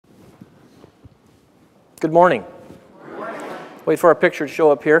Good morning. Good morning. Wait for our picture to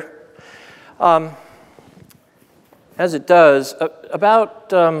show up here. As it does,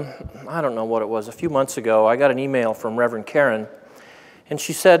 about, I don't know what it was, a few months ago, I got an email from Reverend Karen, and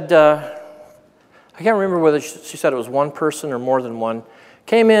she said, I can't remember whether she said it was one person or more than one,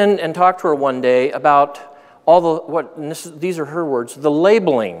 came in and talked to her one day about all the, these are her words, the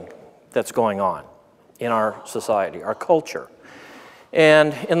labeling that's going on in our society, our culture.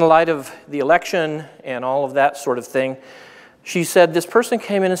 And in the light of the election and all of that sort of thing, she said, this person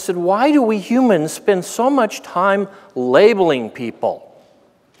came in and said, why do we humans spend so much time labeling people?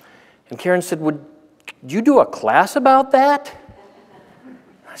 And Karen said, would you do a class about that?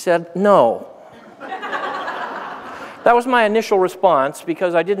 I said, no. That was my initial response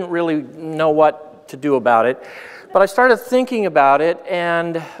because I didn't really know what to do about it. But I started thinking about it,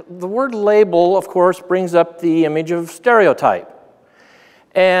 and the word label, of course, brings up the image of stereotype.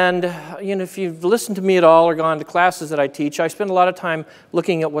 And you know, if you've listened to me at all or gone to classes that I teach, I spend a lot of time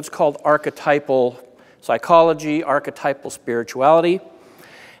looking at what's called archetypal psychology, archetypal spirituality.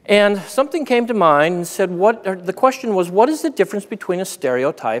 And something came to mind and said, the question was, what is the difference between a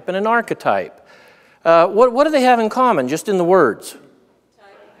stereotype and an archetype? What do they have in common, just in the words?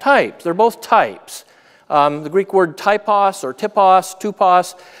 Types. They're both types. The Greek word typos or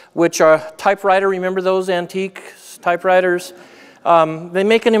tupos, which are typewriter, remember those antique typewriters? They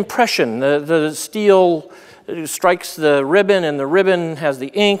make an impression. The steel strikes the ribbon, and the ribbon has the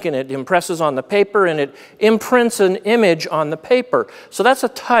ink, and it impresses on the paper, and it imprints an image on the paper. So that's a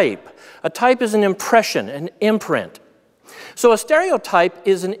type. A type is an impression, an imprint. So a stereotype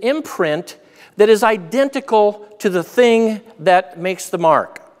is an imprint that is identical to the thing that makes the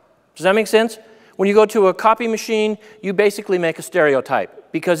mark. Does that make sense? When you go to a copy machine, you basically make a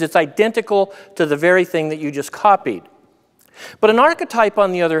stereotype because it's identical to the very thing that you just copied. But an archetype,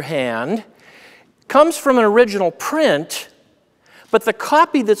 on the other hand, comes from an original print, but the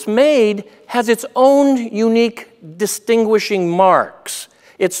copy that's made has its own unique distinguishing marks.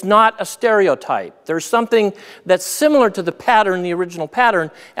 It's not a stereotype. There's something that's similar to the pattern, the original pattern,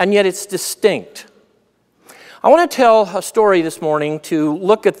 and yet it's distinct. I want to tell a story this morning to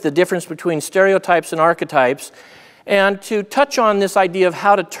look at the difference between stereotypes and archetypes and to touch on this idea of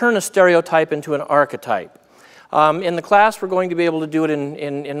how to turn a stereotype into an archetype. In the class, we're going to be able to do it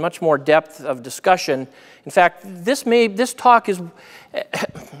in much more depth of discussion. In fact, this talk is,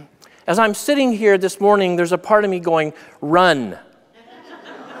 as I'm sitting here this morning, there's a part of me going, run.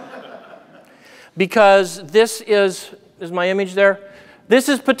 Because this is my image there? This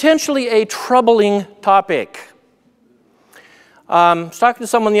is potentially a troubling topic. I was talking to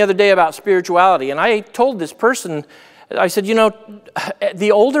someone the other day about spirituality, and I told this person, I said, you know,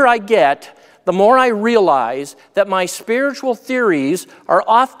 the older I get, the more I realize that my spiritual theories are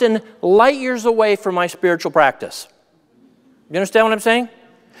often light years away from my spiritual practice. You understand what I'm saying?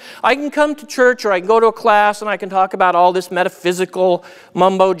 I can come to church or I can go to a class and I can talk about all this metaphysical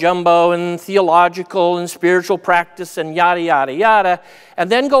mumbo-jumbo and theological and spiritual practice and yada, yada, yada, and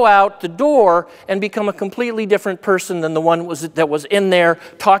then go out the door and become a completely different person than the one that was in there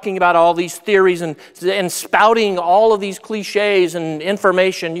talking about all these theories and spouting all of these cliches and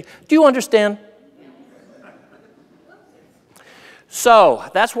information. Do you understand? So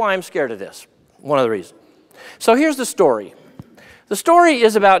that's why I'm scared of this, one of the reasons. So here's the story. The story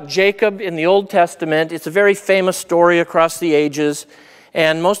is about Jacob in the Old Testament. It's a very famous story across the ages,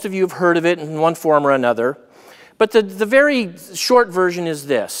 and most of you have heard of it in one form or another. But the very short version is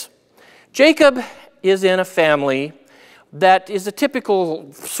this. Jacob is in a family that is a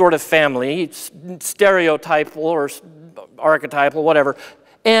typical sort of family, stereotypal or archetypal, whatever.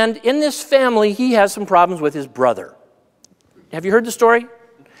 And in this family, he has some problems with his brother. Have you heard the story?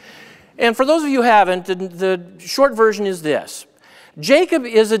 And for those of you who haven't, the short version is this. Jacob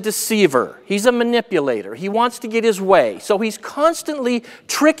is a deceiver. He's a manipulator. He wants to get his way. So he's constantly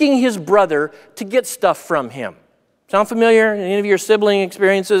tricking his brother to get stuff from him. Sound familiar? Any of your sibling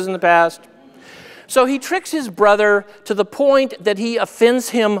experiences in the past? So he tricks his brother to the point that he offends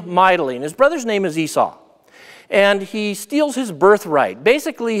him mightily. And his brother's name is Esau. And he steals his birthright,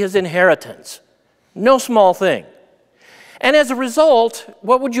 basically his inheritance. No small thing. And as a result,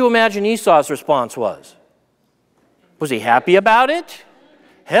 what would you imagine Esau's response was? Was he happy about it?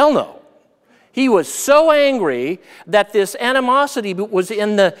 Hell no. He was so angry that this animosity was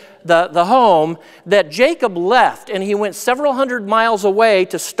in the home that Jacob left and he went several hundred miles away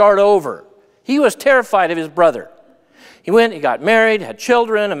to start over. He was terrified of his brother. He went, he got married, had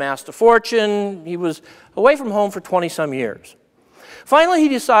children, amassed a fortune. He was away from home for 20-some years. Finally, he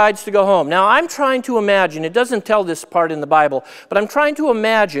decides to go home. Now, I'm trying to imagine, it doesn't tell this part in the Bible, but I'm trying to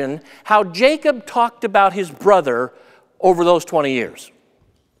imagine how Jacob talked about his brother over those 20 years.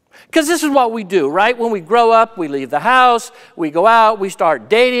 Because this is what we do, right? When we grow up, we leave the house, we go out, we start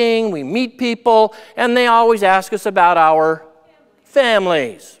dating, we meet people, and they always ask us about our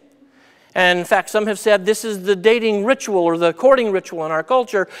families. And in fact, some have said this is the dating ritual or the courting ritual in our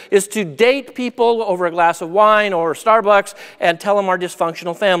culture, is to date people over a glass of wine or Starbucks and tell them our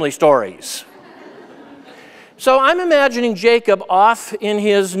dysfunctional family stories. So I'm imagining Jacob off in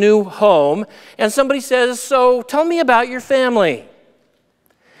his new home, and somebody says, so tell me about your family.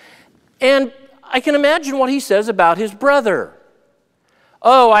 And I can imagine what he says about his brother.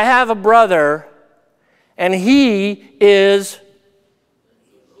 Oh, I have a brother, and he is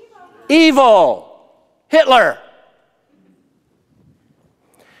evil. Hitler.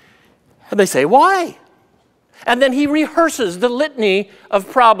 And they say, why? And then he rehearses the litany of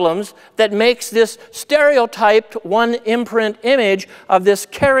problems that makes this stereotyped one imprint image of this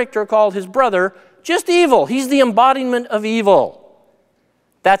character called his brother just evil. He's the embodiment of evil.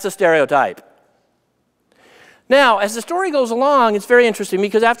 That's a stereotype. Now, as the story goes along, it's very interesting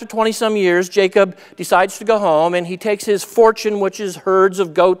because after 20-some years, Jacob decides to go home and he takes his fortune, which is herds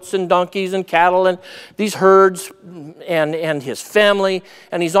of goats and donkeys and cattle and these herds and his family,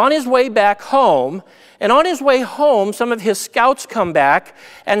 and he's on his way back home. And on his way home, some of his scouts come back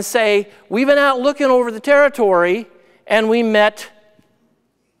and say, we've been out looking over the territory and we met,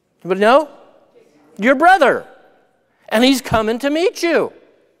 anybody know? Your brother. And he's coming to meet you.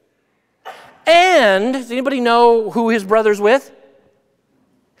 And does anybody know who his brother's with?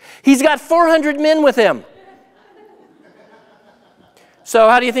 He's got 400 men with him. So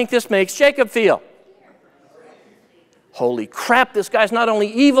how do you think this makes Jacob feel? Holy crap, this guy's not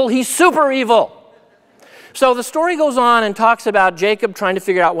only evil, he's super evil. So the story goes on and talks about Jacob trying to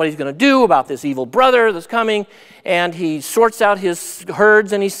figure out what he's going to do about this evil brother that's coming. And he sorts out his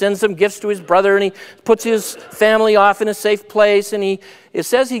herds and he sends some gifts to his brother and he puts his family off in a safe place. And it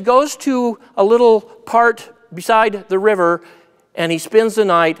says he goes to a little part beside the river and he spends the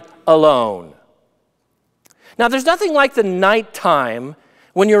night alone. Now there's nothing like the nighttime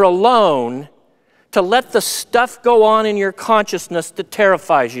when you're alone to let the stuff go on in your consciousness that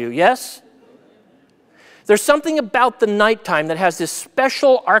terrifies you, yes? There's something about the nighttime that has this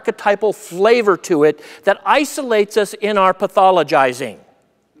special archetypal flavor to it that isolates us in our pathologizing,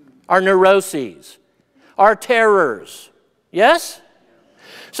 our neuroses, our terrors. Yes?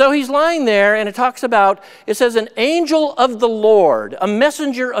 So he's lying there and it talks about, it says, an angel of the Lord, a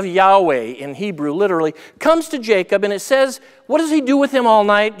messenger of Yahweh in Hebrew, literally, comes to Jacob and it says, what does he do with him all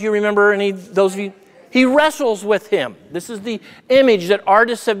night? Do you remember any of those of you? He wrestles with him. This is the image that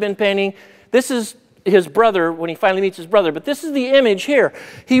artists have been painting. This is his brother when he finally meets his brother. But this is the image here.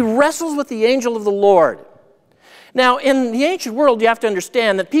 He wrestles with the angel of the Lord. Now, in the ancient world, you have to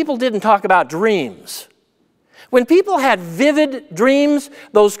understand that people didn't talk about dreams. When people had vivid dreams,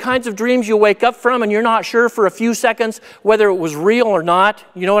 those kinds of dreams you wake up from and you're not sure for a few seconds whether it was real or not,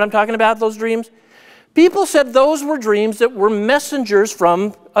 you know what I'm talking about, those dreams? People said those were dreams that were messengers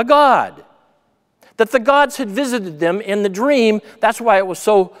from a god. That the gods had visited them in the dream, that's why it was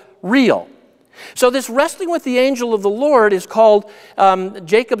so real. So this wrestling with the angel of the Lord is called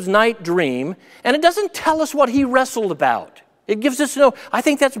Jacob's night dream, and it doesn't tell us what he wrestled about. It gives us no, I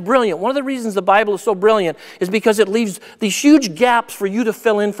think that's brilliant. One of the reasons the Bible is so brilliant is because it leaves these huge gaps for you to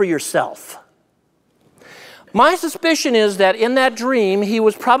fill in for yourself. My suspicion is that in that dream, he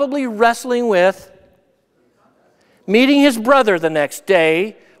was probably wrestling with meeting his brother the next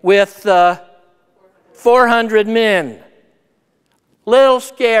day with 400 men. Little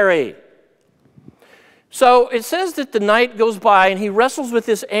scary. So it says that the night goes by and he wrestles with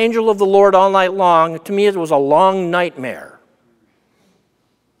this angel of the Lord all night long. To me, it was a long nightmare.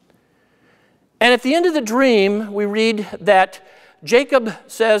 And at the end of the dream, we read that Jacob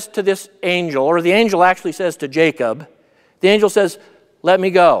says to this angel, or the angel actually says to Jacob, the angel says, let me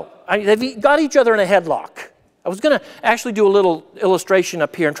go. They've got each other in a headlock. I was going to actually do a little illustration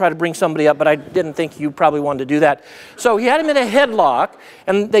up here and try to bring somebody up, but I didn't think you probably wanted to do that. So he had him in a headlock,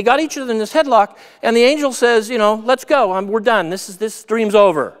 and they got each other in this headlock, and the angel says, you know, let's go. We're done. This dream's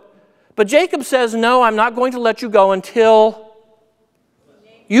over. But Jacob says, no, I'm not going to let you go until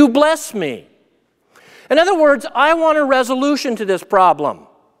you bless me. In other words, I want a resolution to this problem.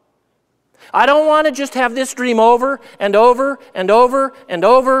 I don't want to just have this dream over and over and over and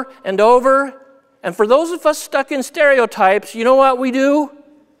over and over. And for those of us stuck in stereotypes, you know what we do?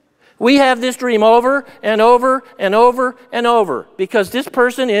 We have this dream over and over and over and over because this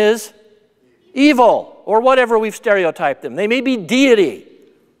person is evil, or whatever we've stereotyped them. They may be deity,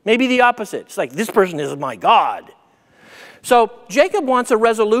 maybe the opposite. It's like, this person is my God. So Jacob wants a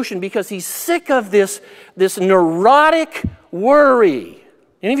resolution because he's sick of this neurotic worry.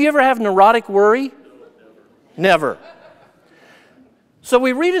 Any of you ever have neurotic worry? Never. So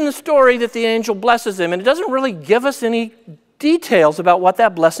we read in the story that the angel blesses him, and it doesn't really give us any details about what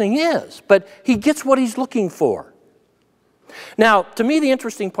that blessing is, but he gets what he's looking for. Now, to me, the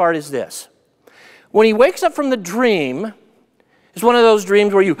interesting part is this. When he wakes up from the dream, it's one of those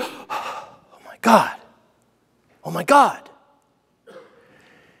dreams where you, oh my God, oh my God.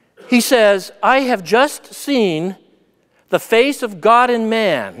 He says, I have just seen the face of God and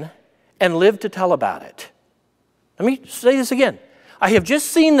man and lived to tell about it. Let me say this again. I have just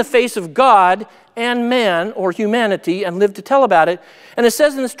seen the face of God and man, or humanity, and lived to tell about it. And it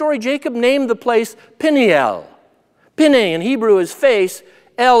says in the story, Jacob named the place Peniel. Pene in Hebrew is face,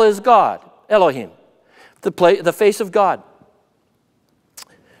 El is God, Elohim, the face of God.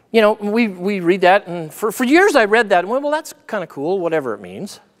 You know, we read that, and for years I read that, and well, that's kind of cool, whatever it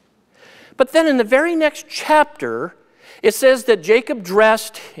means. But then in the very next chapter, it says that Jacob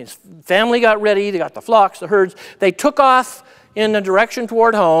dressed, his family got ready, they got the flocks, the herds, they took off in the direction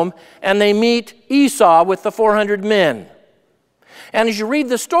toward home, and they meet Esau with the 400 men. And as you read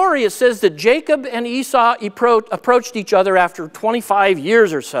the story, it says that Jacob and Esau approached each other after 25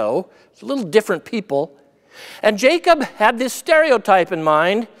 years or so. It's a little different people. And Jacob had this stereotype in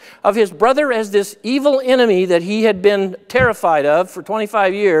mind of his brother as this evil enemy that he had been terrified of for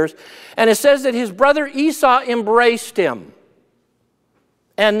 25 years. And it says that his brother Esau embraced him,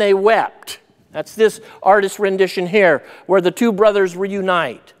 and they wept. That's this artist's rendition here, where the two brothers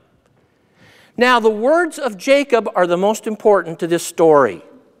reunite. Now, the words of Jacob are the most important to this story.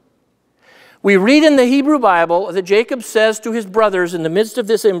 We read in the Hebrew Bible that Jacob says to his brothers in the midst of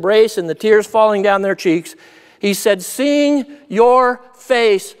this embrace and the tears falling down their cheeks, he said, seeing your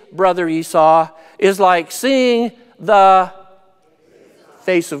face, brother Esau, is like seeing the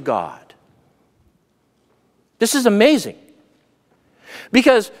face of God. This is amazing.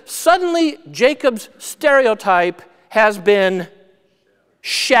 Because suddenly Jacob's stereotype has been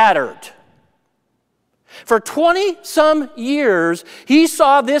shattered. For 20-some years, he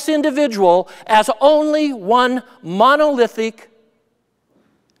saw this individual as only one monolithic,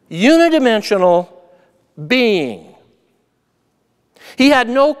 unidimensional being. He had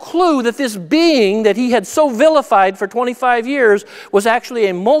no clue that this being that he had so vilified for 25 years was actually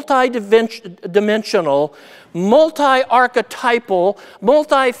a multi-dimensional, multi-archetypal,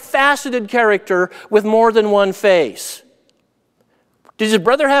 multi-faceted character with more than one face. Did his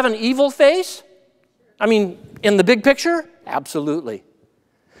brother have an evil face? I mean, in the big picture? Absolutely.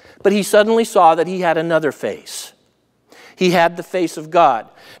 But he suddenly saw that he had another face. He had the face of God.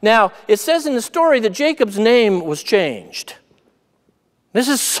 Now, it says in the story that Jacob's name was changed. This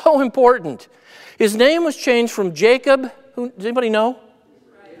is so important. His name was changed from Jacob, does anybody know?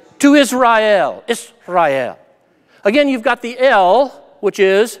 Israel. To Israel. Israel. Again, you've got the El, which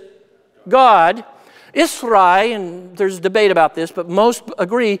is God. Israi, and there's debate about this, but most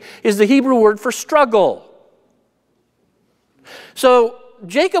agree, is the Hebrew word for struggle. So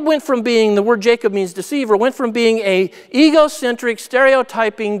Jacob went from being, the word Jacob means deceiver, went from being a egocentric,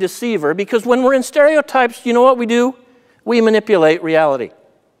 stereotyping deceiver, because when we're in stereotypes, you know what we do? We manipulate reality.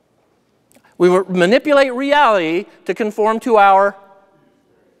 We manipulate reality to conform to our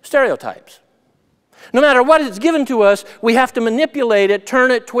stereotypes. No matter what is given to us, we have to manipulate it,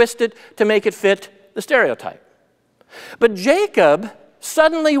 turn it, twist it to make it fit the stereotype. But Jacob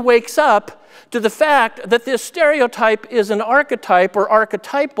suddenly wakes up to the fact that this stereotype is an archetype or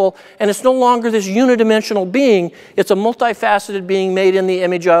archetypal, and it's no longer this unidimensional being. It's a multifaceted being made in the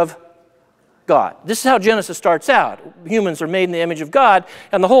image of God. This is how Genesis starts out. Humans are made in the image of God,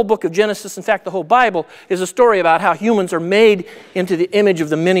 and the whole book of Genesis, in fact, the whole Bible, is a story about how humans are made into the image of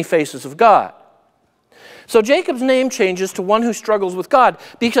the many faces of God. So Jacob's name changes to one who struggles with God,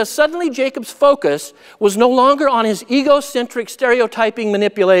 because suddenly Jacob's focus was no longer on his egocentric stereotyping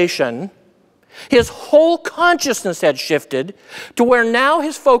manipulation. His whole consciousness had shifted to where now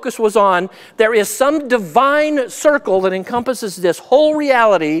his focus was on there is some divine circle that encompasses this whole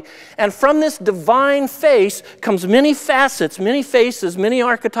reality, and from this divine face comes many facets, many faces, many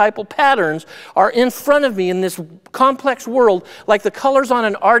archetypal patterns are in front of me in this complex world, like the colors on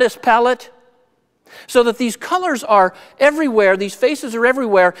an artist's palette. So that these colors are everywhere, these faces are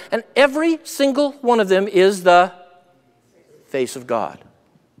everywhere, and every single one of them is the face of God.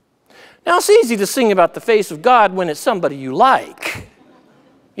 Now, it's easy to sing about the face of God when it's somebody you like.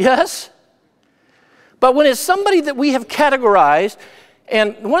 Yes? But when it's somebody that we have categorized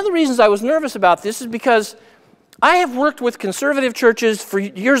And one of the reasons I was nervous about this is because I have worked with conservative churches for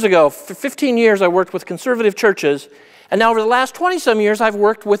years ago. For 15 years, I worked with conservative churches. And now over the last 20-some years, I've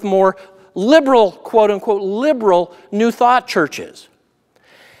worked with more liberal, quote-unquote, liberal New Thought churches.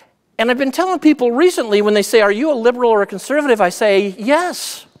 And I've been telling people recently when they say, are you a liberal or a conservative? I say,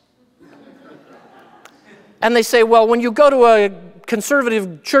 yes. And they say, well, when you go to a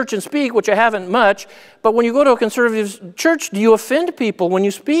conservative church and speak, which I haven't much, but when you go to a conservative church, do you offend people when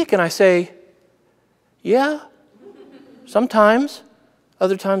you speak? And I say, yeah, sometimes.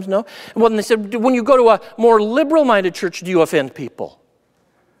 Other times, no. Well, and they said, when you go to a more liberal-minded church, do you offend people?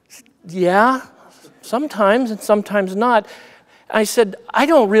 Yeah, sometimes and sometimes not. I said, I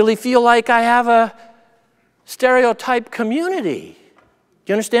don't really feel like I have a stereotype community.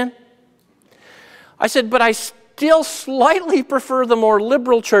 Do you understand? I said, but I still slightly prefer the more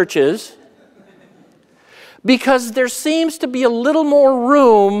liberal churches because there seems to be a little more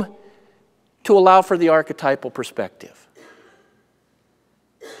room to allow for the archetypal perspective.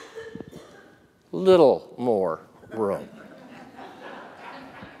 Little more room.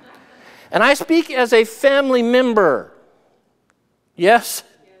 And I speak as a family member. Yes?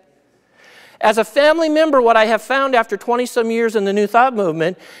 As a family member, what I have found after 20-some years in the New Thought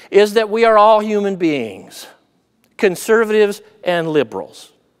movement is that we are all human beings, conservatives and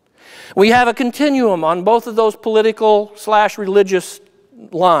liberals. We have a continuum on both of those political/religious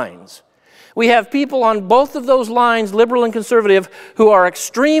lines. We have people on both of those lines, liberal and conservative, who are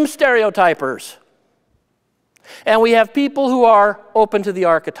extreme stereotypers. And we have people who are open to the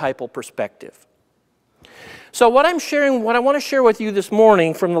archetypal perspective. So what I want to share with you this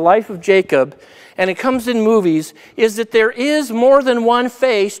morning from the life of Jacob, and it comes in movies, is that there is more than one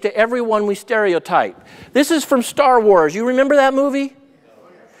face to everyone we stereotype. This is from Star Wars. You remember that movie?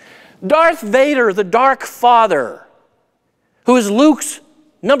 Darth Vader, the Dark Father, who is Luke's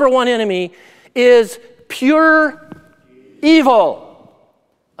 #1 enemy, is pure evil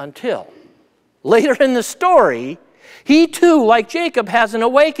until later in the story, he too, like Jacob, has an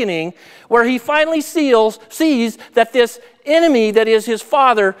awakening where he finally sees that this enemy that is his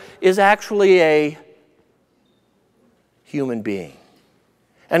father is actually a human being.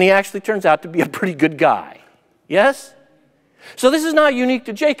 And he actually turns out to be a pretty good guy. Yes? So this is not unique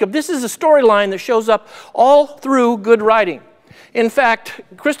to Jacob. This is a storyline that shows up all through good writing. In fact,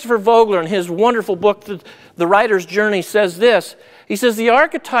 Christopher Vogler, in his wonderful book, The Writer's Journey, says this. He says, the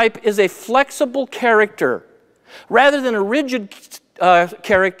archetype is a flexible character rather than a rigid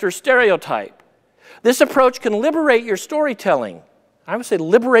character stereotype. This approach can liberate your storytelling. I would say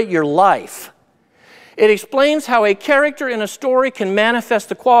liberate your life. It explains how a character in a story can manifest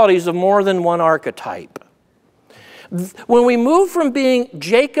the qualities of more than one archetype. When we move from being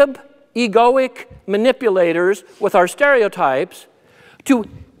Jacob egoic manipulators with our stereotypes to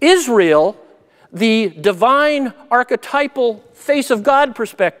Israel, the divine archetypal face of God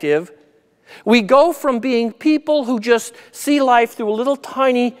perspective, we go from being people who just see life through a little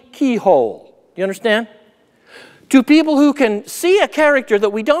tiny keyhole. You understand? To people who can see a character that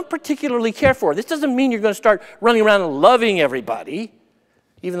we don't particularly care for. This doesn't mean you're going to start running around and loving everybody,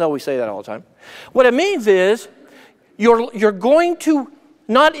 even though we say that all the time. What it means is you're going to,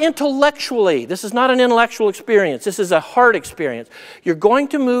 not intellectually, this is not an intellectual experience, this is a heart experience. You're going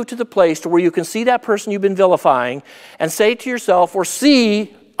to move to the place to where you can see that person you've been vilifying and say to yourself, or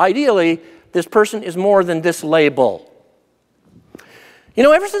see, ideally, this person is more than this label. You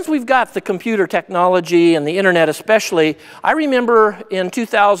know, ever since we've got the computer technology and the internet especially, I remember in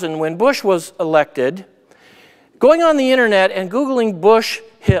 2000 when Bush was elected, going on the internet and Googling Bush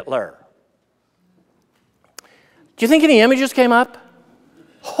Hitler. Do you think any images came up?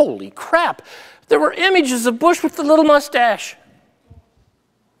 Holy crap. There were images of Bush with the little mustache.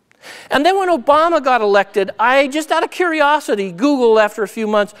 And then when Obama got elected, I just out of curiosity Googled after a few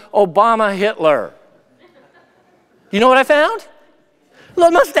months, Obama Hitler. You know what I found?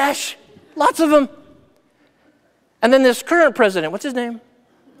 Little mustache. Lots of them. And then this current president, what's his name?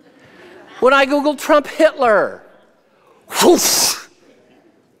 When I Googled Trump Hitler, whoosh,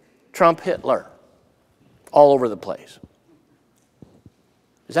 Trump Hitler. All over the place.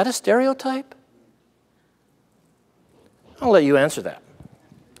 Is that a stereotype? I'll let you answer that.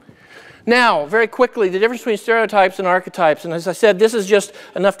 Now, very quickly, the difference between stereotypes and archetypes. And as I said, this is just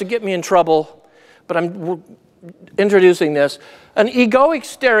enough to get me in trouble, but I'm introducing this. An egoic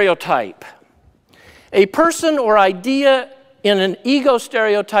stereotype. A person or idea in an ego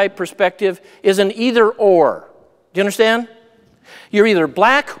stereotype perspective is an either-or. Do you understand? You're either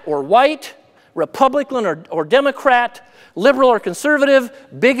black or white, Republican or Democrat, liberal or conservative,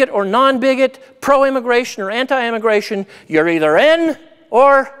 bigot or non-bigot, pro-immigration or anti-immigration. You're either in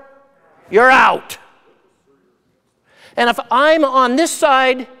or you're out. And if I'm on this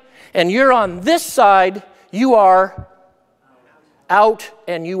side and you're on this side, you are out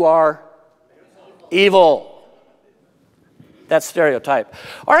and you are evil. That's stereotype.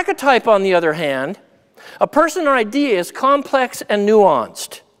 Archetype, on the other hand, a person or idea is complex and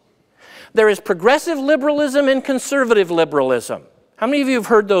nuanced. There is progressive liberalism and conservative liberalism. How many of you have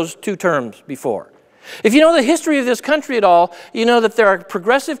heard those two terms before? If you know the history of this country at all, you know that there are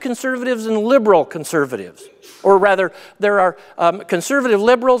progressive conservatives and liberal conservatives. Or rather, there are conservative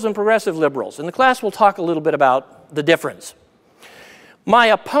liberals and progressive liberals. In the class, we'll talk a little bit about the difference. My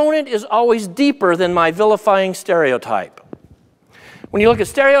opponent is always deeper than my vilifying stereotype. When you look at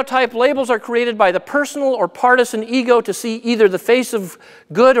stereotype, labels are created by the personal or partisan ego to see either the face of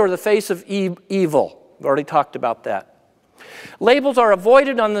good or the face of evil. We've already talked about that. Labels are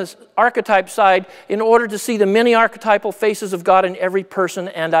avoided on the archetype side in order to see the many archetypal faces of God in every person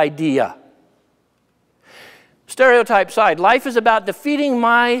and idea. Stereotype side, life is about defeating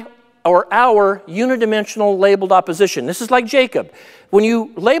my or our unidimensional labeled opposition. This is like Jacob. When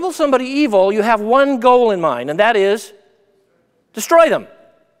you label somebody evil, you have one goal in mind, and that is destroy them.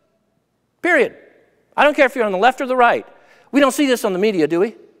 Period. I don't care if you're on the left or the right. We don't see this on the media, do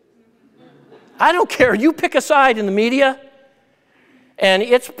we? I don't care. You pick a side in the media, and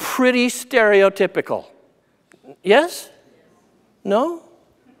it's pretty stereotypical. Yes? No?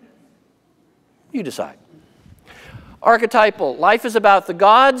 You decide. Archetypal. Life is about the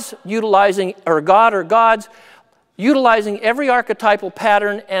gods utilizing, or God or gods, utilizing every archetypal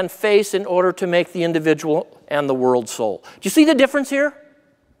pattern and face in order to make the individual and the world soul. Do you see the difference here?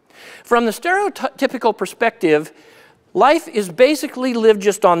 From the stereotypical perspective, life is basically lived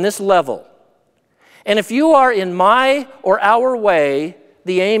just on this level. And if you are in my or our way,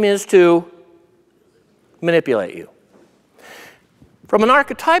 the aim is to manipulate you. From an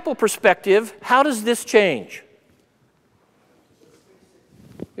archetypal perspective, how does this change?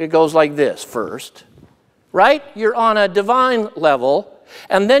 It goes like this first, right? You're on a divine level,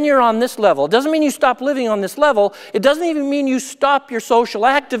 and then you're on this level. It doesn't mean you stop living on this level. It doesn't even mean you stop your social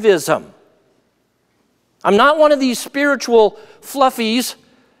activism. I'm not one of these spiritual fluffies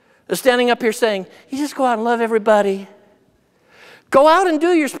standing up here saying, you just go out and love everybody. Go out and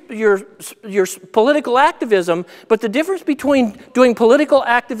do your political activism, but the difference between doing political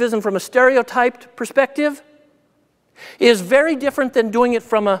activism from a stereotyped perspective is very different than doing it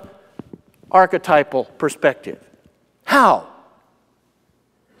from an archetypal perspective. How?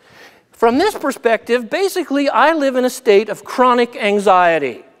 From this perspective, basically, I live in a state of chronic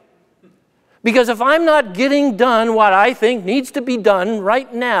anxiety. Because if I'm not getting done what I think needs to be done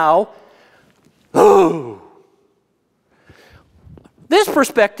right now, this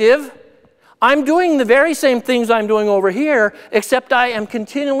perspective, I'm doing the very same things I'm doing over here, except I am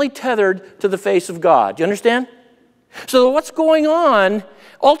continually tethered to the face of God. Do you understand? So what's going on,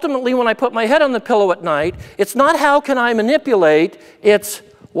 ultimately, when I put my head on the pillow at night, it's not how can I manipulate, it's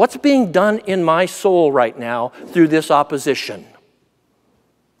what's being done in my soul right now through this opposition.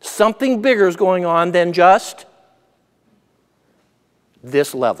 Something bigger is going on than just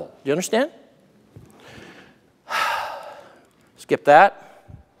this level. Do you understand? Skip that.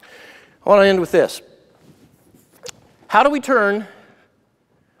 I want to end with this. How do we turn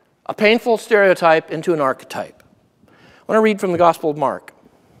a painful stereotype into an archetype? I want to read from the Gospel of Mark.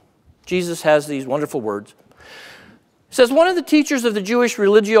 Jesus has these wonderful words. It says, one of the teachers of the Jewish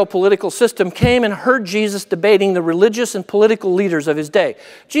religio-political system came and heard Jesus debating the religious and political leaders of his day.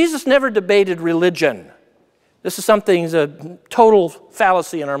 Jesus never debated religion. This is something, a total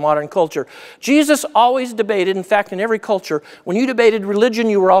fallacy in our modern culture. Jesus always debated, in fact, in every culture, when you debated religion,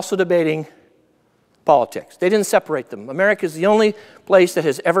 you were also debating politics. They didn't separate them. America is the only place that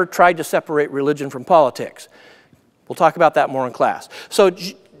has ever tried to separate religion from politics. We'll talk about that more in class. So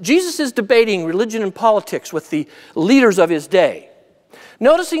Jesus is debating religion and politics with the leaders of his day.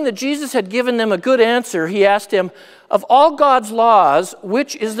 Noticing that Jesus had given them a good answer, he asked him, of all God's laws,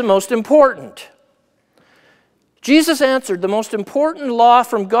 which is the most important? Jesus answered, the most important law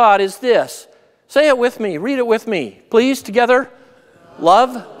from God is this. Say it with me. Read it with me. Please, together.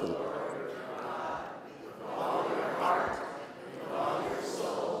 Love the Lord.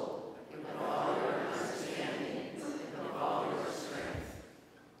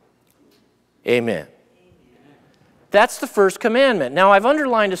 Amen. That's the first commandment. Now, I've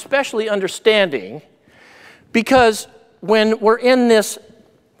underlined especially understanding because when we're in this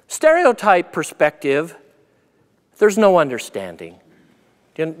stereotype perspective, there's no understanding.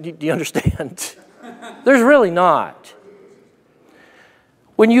 Do you understand? There's really not.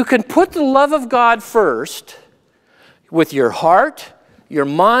 When you can put the love of God first with your heart, your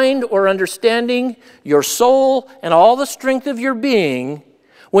mind or understanding, your soul, and all the strength of your being,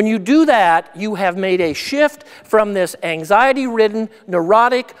 when you do that, you have made a shift from this anxiety-ridden,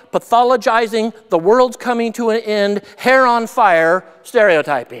 neurotic, pathologizing, the world's coming to an end, hair on fire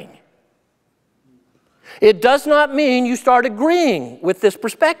stereotyping. It does not mean you start agreeing with this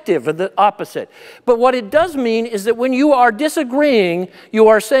perspective or the opposite. But what it does mean is that when you are disagreeing, you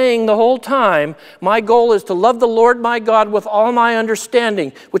are saying the whole time, my goal is to love the Lord my God with all my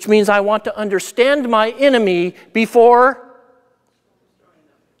understanding, which means I want to understand my enemy before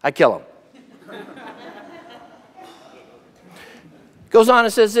I kill him. Goes on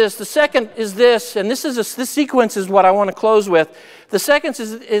and says this. The second is this, and this sequence is what I want to close with. The second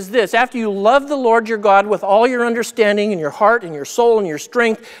is this. After you love the Lord your God with all your understanding and your heart and your soul and your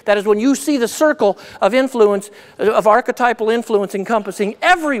strength, that is when you see the circle of influence, of archetypal influence encompassing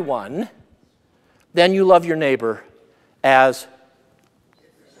everyone, then you love your neighbor as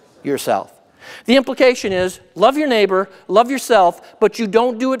yourself. The implication is love your neighbor, love yourself, but you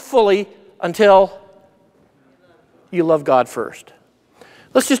don't do it fully until you love God first.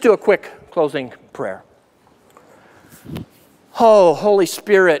 Let's just do a quick closing prayer. Oh, Holy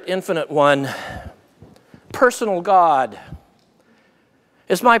Spirit, Infinite One, personal God,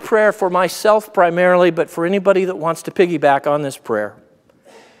 it's my prayer for myself primarily, but for anybody that wants to piggyback on this prayer,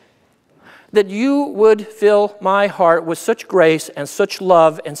 that you would fill my heart with such grace and such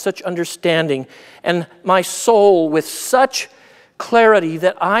love and such understanding, and my soul with such clarity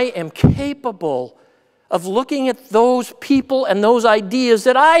that I am capable of looking at those people and those ideas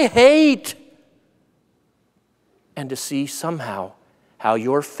that I hate and to see somehow how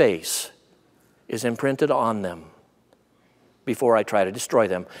your face is imprinted on them before I try to destroy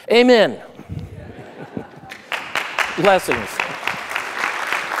them. Amen. Blessings.